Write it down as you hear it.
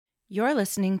You're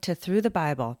listening to Through the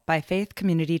Bible by Faith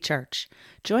Community Church.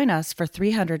 Join us for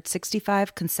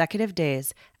 365 consecutive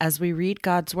days as we read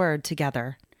God's Word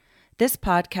together. This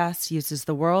podcast uses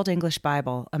the World English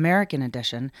Bible, American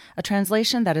Edition, a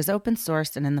translation that is open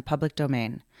source and in the public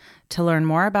domain. To learn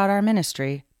more about our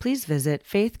ministry, please visit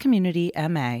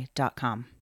faithcommunityma.com.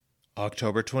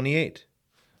 October 28.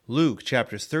 Luke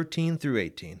chapters 13 through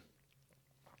 18.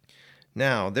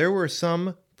 Now there were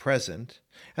some present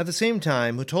at the same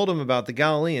time who told him about the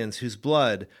Galileans whose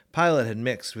blood Pilate had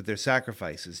mixed with their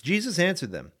sacrifices. Jesus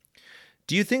answered them,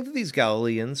 "Do you think that these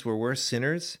Galileans were worse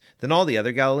sinners than all the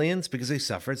other Galileans because they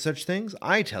suffered such things?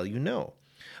 I tell you no.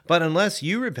 But unless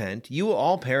you repent, you will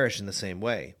all perish in the same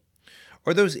way.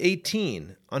 Or those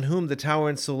 18 on whom the tower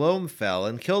in Siloam fell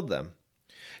and killed them.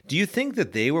 Do you think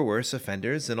that they were worse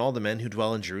offenders than all the men who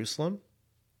dwell in Jerusalem?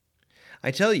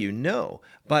 I tell you, no,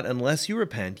 but unless you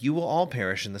repent, you will all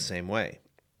perish in the same way."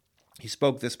 He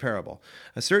spoke this parable.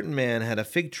 A certain man had a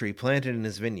fig tree planted in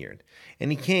his vineyard,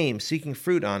 and he came seeking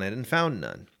fruit on it and found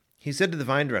none. He said to the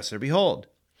vine dresser, "Behold,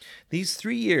 these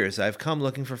 3 years I have come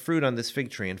looking for fruit on this fig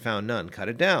tree and found none. Cut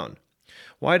it down.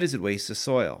 Why does it waste the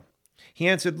soil?" He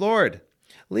answered, "Lord,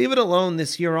 leave it alone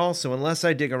this year also, unless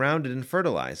I dig around it and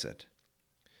fertilize it.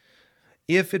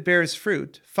 If it bears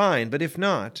fruit, fine, but if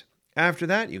not, after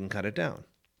that you can cut it down."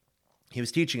 He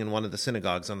was teaching in one of the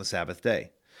synagogues on the Sabbath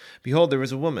day. Behold, there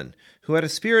was a woman who had a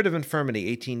spirit of infirmity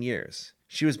 18 years.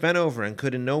 She was bent over and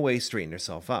could in no way straighten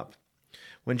herself up.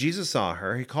 When Jesus saw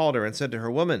her, he called her and said to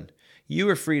her, "Woman, you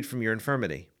are freed from your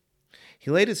infirmity." He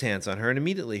laid his hands on her, and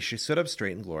immediately she stood up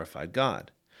straight and glorified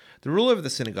God. The ruler of the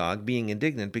synagogue, being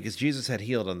indignant because Jesus had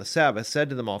healed on the Sabbath,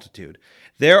 said to the multitude,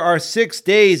 "There are 6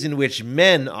 days in which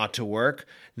men ought to work.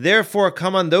 Therefore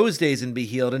come on those days and be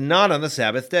healed, and not on the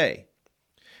Sabbath day."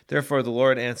 Therefore the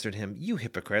Lord answered him, "You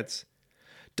hypocrites!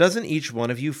 Doesn't each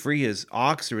one of you free his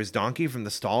ox or his donkey from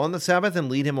the stall on the Sabbath and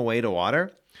lead him away to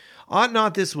water? Ought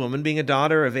not this woman, being a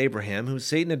daughter of Abraham, whom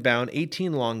Satan had bound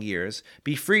 18 long years,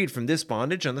 be freed from this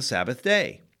bondage on the Sabbath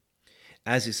day?"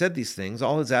 As he said these things,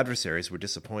 all his adversaries were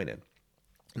disappointed,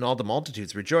 and all the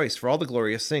multitudes rejoiced for all the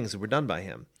glorious things that were done by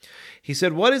him. He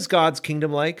said, "What is God's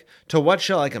kingdom like? To what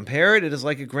shall I compare it? It is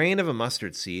like a grain of a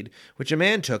mustard seed, which a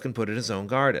man took and put in his own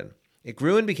garden. It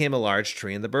grew and became a large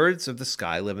tree, and the birds of the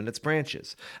sky live in its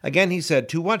branches." Again he said,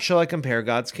 "To what shall I compare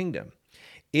God's kingdom?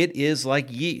 It is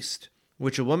like yeast,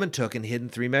 which a woman took and hid in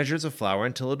 3 measures of flour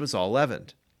until it was all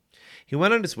leavened." He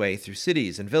went on his way through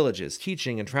cities and villages,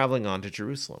 teaching and traveling on to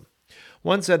Jerusalem.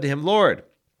 One said to him, "Lord,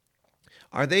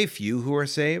 are they few who are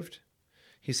saved?"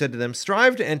 He said to them,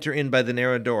 "Strive to enter in by the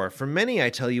narrow door, for many, I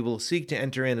tell you, will seek to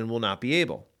enter in and will not be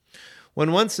able.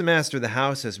 When once the master of the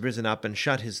house has risen up and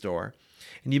shut his door,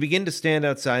 and you begin to stand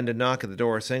outside and knock at the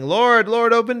door, saying, 'Lord,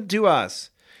 Lord, open to us,'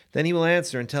 then he will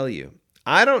answer and tell you,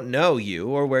 'I don't know you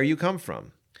or where you come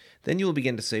from.' Then you will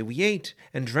begin to say, 'We ate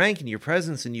and drank in your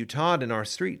presence, and you taught in our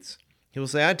streets.' He will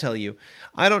say, 'I tell you,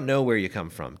 I don't know where you come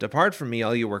from. Depart from me,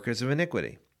 all you workers of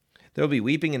iniquity.' There will be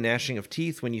weeping and gnashing of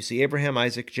teeth when you see Abraham,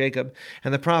 Isaac, Jacob,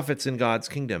 and the prophets in God's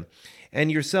kingdom, and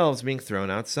yourselves being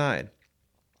thrown outside.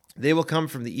 They will come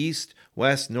from the east,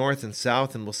 west, north, and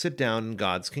south, and will sit down in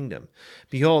God's kingdom.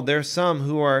 Behold, there are some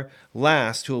who are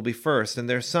last who will be first, and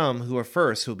there are some who are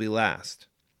first who will be last."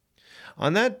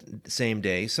 On that same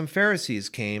day, some Pharisees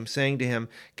came, saying to him,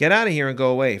 "Get out of here and go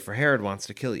away, for Herod wants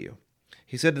to kill you."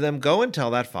 He said to them, "Go and tell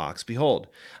that fox, behold,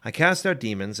 I cast out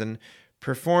demons and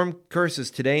perform curses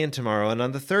today and tomorrow, and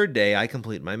on the 3rd day I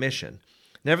complete my mission.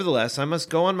 Nevertheless, I must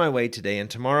go on my way today and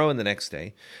tomorrow and the next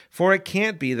day, for it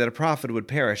can't be that a prophet would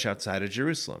perish outside of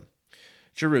Jerusalem.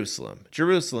 Jerusalem,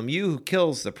 Jerusalem, you who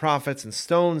kills the prophets and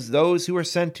stones those who are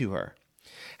sent to her.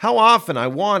 How often I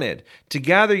wanted to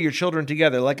gather your children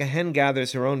together like a hen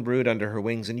gathers her own brood under her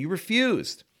wings, and you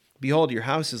refused. Behold, your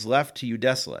house is left to you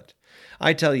desolate.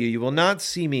 I tell you, you will not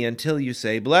see me until you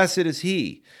say, 'Blessed is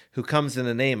he who comes in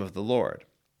the name of the Lord.'"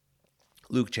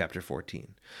 Luke chapter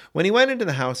 14. When he went into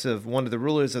the house of one of the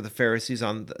rulers of the Pharisees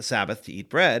on the Sabbath to eat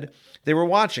bread, they were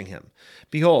watching him.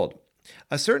 Behold,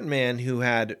 a certain man who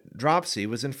had dropsy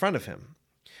was in front of him.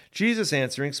 Jesus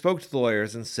answering spoke to the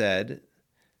lawyers and said,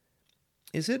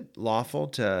 "Is it lawful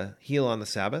to heal on the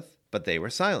Sabbath?" But they were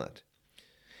silent.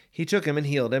 He took him and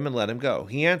healed him and let him go.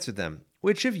 He answered them,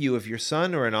 "Which of you, if your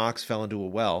son or an ox fell into a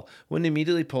well, wouldn't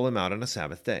immediately pull him out on a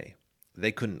Sabbath day?"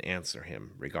 They couldn't answer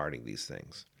him regarding these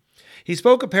things. He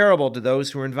spoke a parable to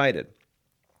those who were invited,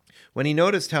 when he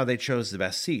noticed how they chose the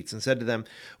best seats, and said to them,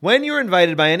 "When you are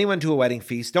invited by anyone to a wedding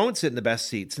feast, don't sit in the best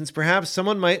seat, since perhaps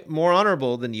someone more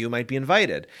honorable than you might be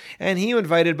invited, and he who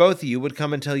invited both of you would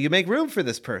come and tell you, 'Make room for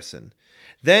this person.'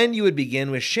 Then you would begin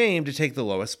with shame to take the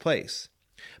lowest place.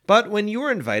 But when you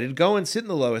are invited, go and sit in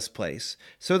the lowest place,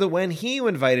 so that when he who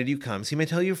invited you comes, he may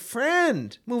tell you,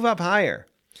 'Friend, move up higher.'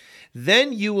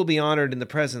 Then you will be honored in the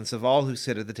presence of all who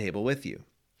sit at the table with you.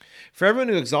 For everyone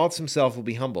who exalts himself will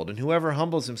be humbled, and whoever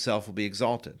humbles himself will be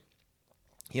exalted."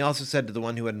 He also said to the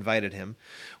one who had invited him,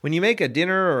 "When you make a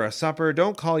dinner or a supper,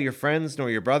 don't call your friends, nor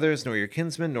your brothers, nor your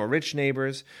kinsmen, nor rich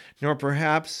neighbors,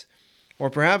 perhaps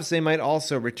they might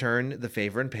also return the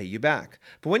favor and pay you back.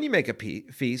 But when you make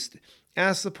a feast,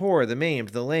 ask the poor, the maimed,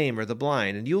 the lame, or the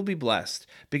blind, and you will be blessed,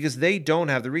 because they don't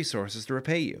have the resources to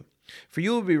repay you. For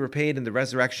you will be repaid in the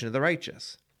resurrection of the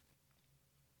righteous."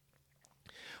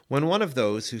 When one of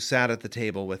those who sat at the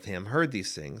table with him heard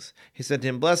these things, he said to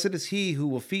him, "Blessed is he who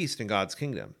will feast in God's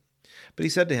kingdom." But he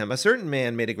said to him, "A certain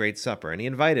man made a great supper, and he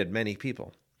invited many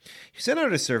people. He sent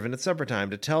out a servant at supper time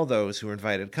to tell those who were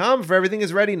invited, 'Come, for everything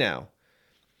is ready now.'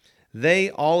 They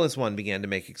all as one began to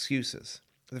make excuses.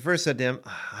 The first said to him,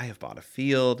 'I have bought a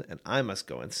field, and I must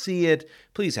go and see it.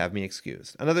 Please have me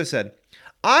excused.' Another said,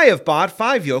 'I have bought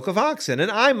 5 yoke of oxen,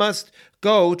 and I must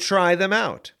go try them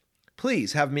out.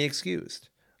 Please have me excused.'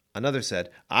 Another said,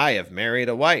 'I have married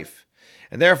a wife,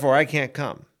 and therefore I can't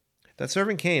come.' That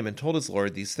servant came and told his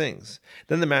lord these things.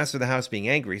 Then the master of the house, being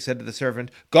angry, said to the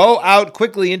servant, 'Go out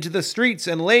quickly into the streets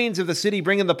and lanes of the city,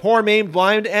 bring in the poor, maimed,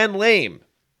 blind, and lame.'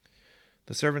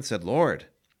 The servant said, 'Lord,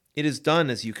 it is done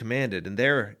as you commanded, and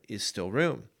there is still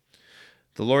room.'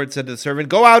 The Lord said to the servant,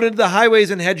 'Go out into the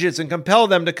highways and hedges and compel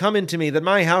them to come into me, that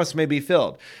my house may be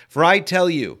filled. For I tell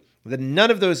you that none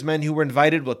of those men who were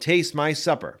invited will taste my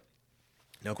supper.'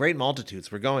 Now great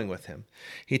multitudes were going with him.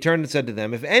 He turned and said to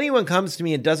them, 'If anyone comes to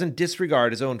me and doesn't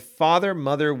disregard his own father,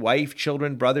 mother, wife,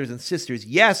 children, brothers, and sisters,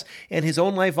 yes, and his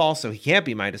own life also, he can't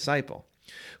be my disciple.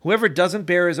 Whoever doesn't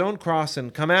bear his own cross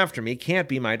and come after me can't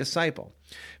be my disciple.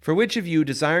 For which of you,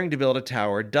 desiring to build a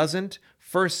tower, doesn't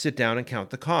first sit down and count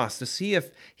the cost to see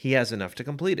if he has enough to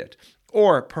complete it?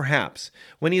 Or, perhaps,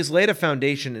 when he has laid a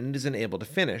foundation and isn't able to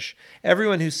finish,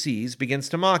 everyone who sees begins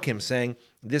to mock him, saying,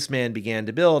 'This man began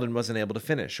to build and wasn't able to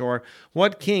finish.' Or,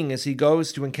 what king, as he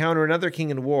goes to encounter another king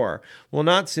in war, will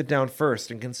not sit down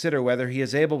first and consider whether he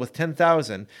is able with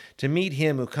 10,000 to meet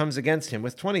him who comes against him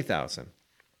with 20,000?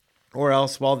 Or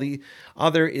else, while the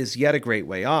other is yet a great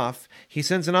way off, he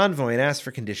sends an envoy and asks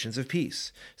for conditions of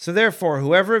peace. So therefore,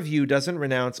 whoever of you doesn't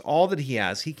renounce all that he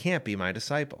has, he can't be my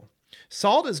disciple.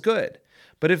 Salt is good,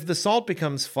 but if the salt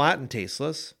becomes flat and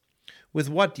tasteless, with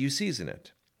what do you season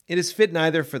it? It is fit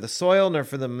neither for the soil nor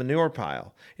for the manure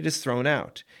pile. It is thrown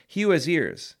out. He who has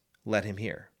ears, let him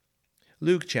hear."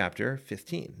 Luke chapter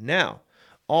 15. Now,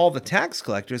 all the tax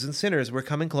collectors and sinners were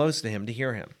coming close to him to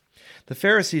hear him. The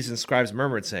Pharisees and scribes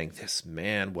murmured, saying, "This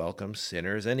man welcomes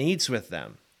sinners and eats with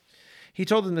them." He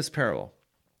told them this parable.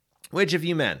 "Which of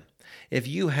you men, if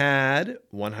you had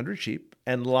 100 sheep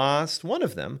and lost one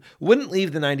of them, wouldn't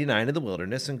leave the 99 in the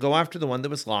wilderness and go after the one that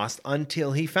was lost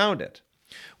until he found it?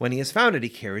 When he has found it, he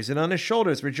carries it on his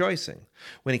shoulders, rejoicing.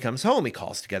 When he comes home, he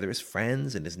calls together his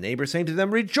friends and his neighbors, saying to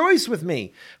them, 'Rejoice with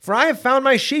me, for I have found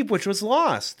my sheep which was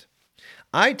lost.'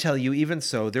 I tell you, even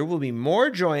so, there will be more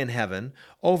joy in heaven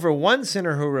over one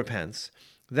sinner who repents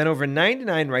than over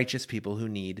 99 righteous people who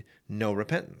need no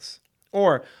repentance.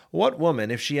 Or what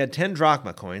woman, if she had 10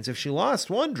 drachma coins, if she lost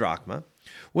 1 drachma,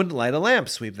 wouldn't light a lamp,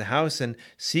 sweep the house, and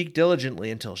seek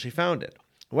diligently until she found it?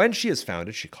 When she has found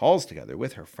it, she calls together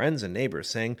with her friends and neighbors,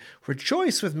 saying,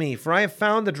 'Rejoice with me, for I have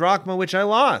found the drachma which I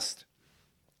lost.'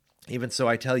 Even so,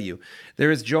 I tell you,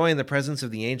 there is joy in the presence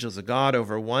of the angels of God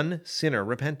over one sinner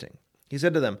repenting." He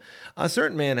said to them, "A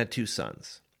certain man had 2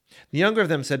 sons. The younger of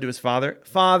them said to his father,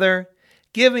 'Father,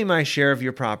 give me my share of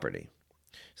your property.'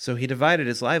 So he divided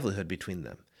his livelihood between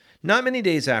them. Not many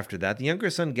days after that, the younger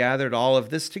son gathered all of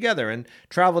this together and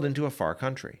traveled into a far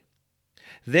country.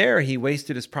 There he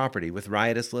wasted his property with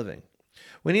riotous living.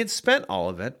 When he had spent all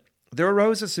of it, there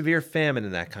arose a severe famine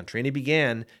in that country, and he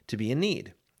began to be in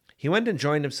need. He went and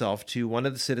joined himself to one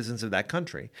of the citizens of that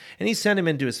country, and he sent him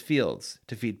into his fields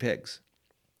to feed pigs.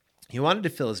 He wanted to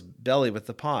fill his belly with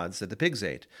the pods that the pigs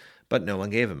ate, but no one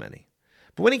gave him any.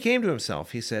 But when he came to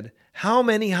himself, he said, 'How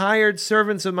many hired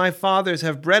servants of my father's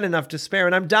have bread enough to spare,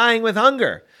 and I'm dying with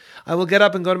hunger? I will get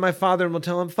up and go to my father and will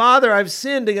tell him, Father, I've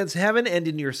sinned against heaven and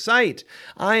in your sight.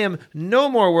 I am no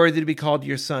more worthy to be called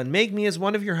your son. Make me as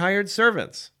one of your hired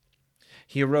servants.'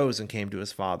 He arose and came to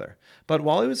his father. But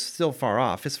while he was still far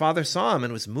off, his father saw him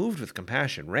and was moved with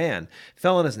compassion, ran,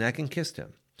 fell on his neck, and kissed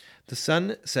him. The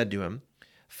son said to him,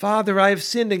 'Father, I have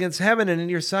sinned against heaven and in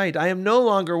your sight. I am no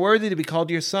longer worthy to be called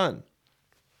your son.'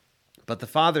 But the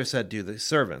father said to the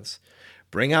servants,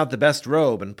 'Bring out the best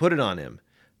robe and put it on him.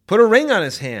 Put a ring on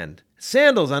his hand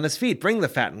Sandals on his feet, bring the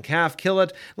fattened calf, kill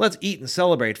it, let's eat and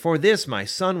celebrate. For this my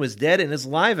son was dead and is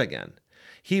alive again.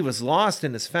 He was lost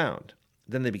and is found.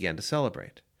 Then they began to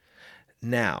celebrate.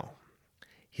 Now,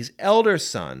 his elder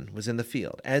son was in the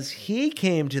field. As he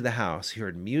came to the house, he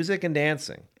heard music and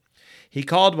dancing. He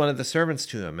called one of the servants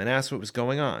to him and asked what was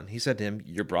going on. He said to him,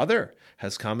 "Your brother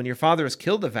has come, and your father has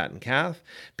killed the fattened calf,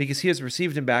 because he has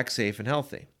received him back safe and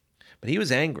healthy." But he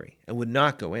was angry and would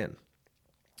not go in.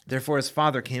 Therefore his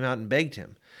father came out and begged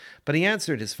him. But he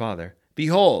answered his father,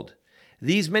 "Behold,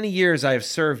 these many years I have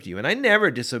served you, and I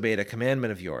never disobeyed a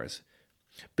commandment of yours.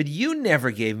 But you never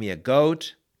gave me a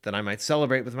goat, that I might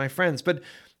celebrate with my friends. But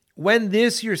when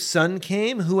this your son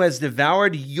came, who has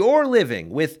devoured your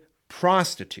living with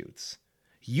prostitutes,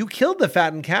 you killed the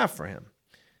fattened calf for him."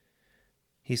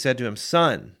 He said to him,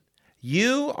 "Son,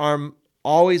 you are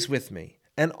always with me,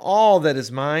 and all that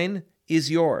is mine is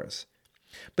yours.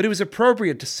 But it was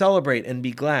appropriate to celebrate and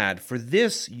be glad, for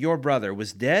this your brother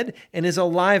was dead and is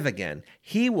alive again.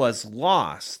 He was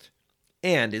lost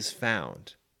and is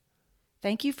found."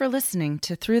 Thank you for listening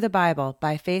to Through the Bible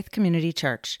by Faith Community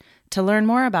Church. To learn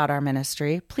more about our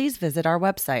ministry, please visit our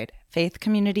website,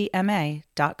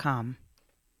 faithcommunityma.com.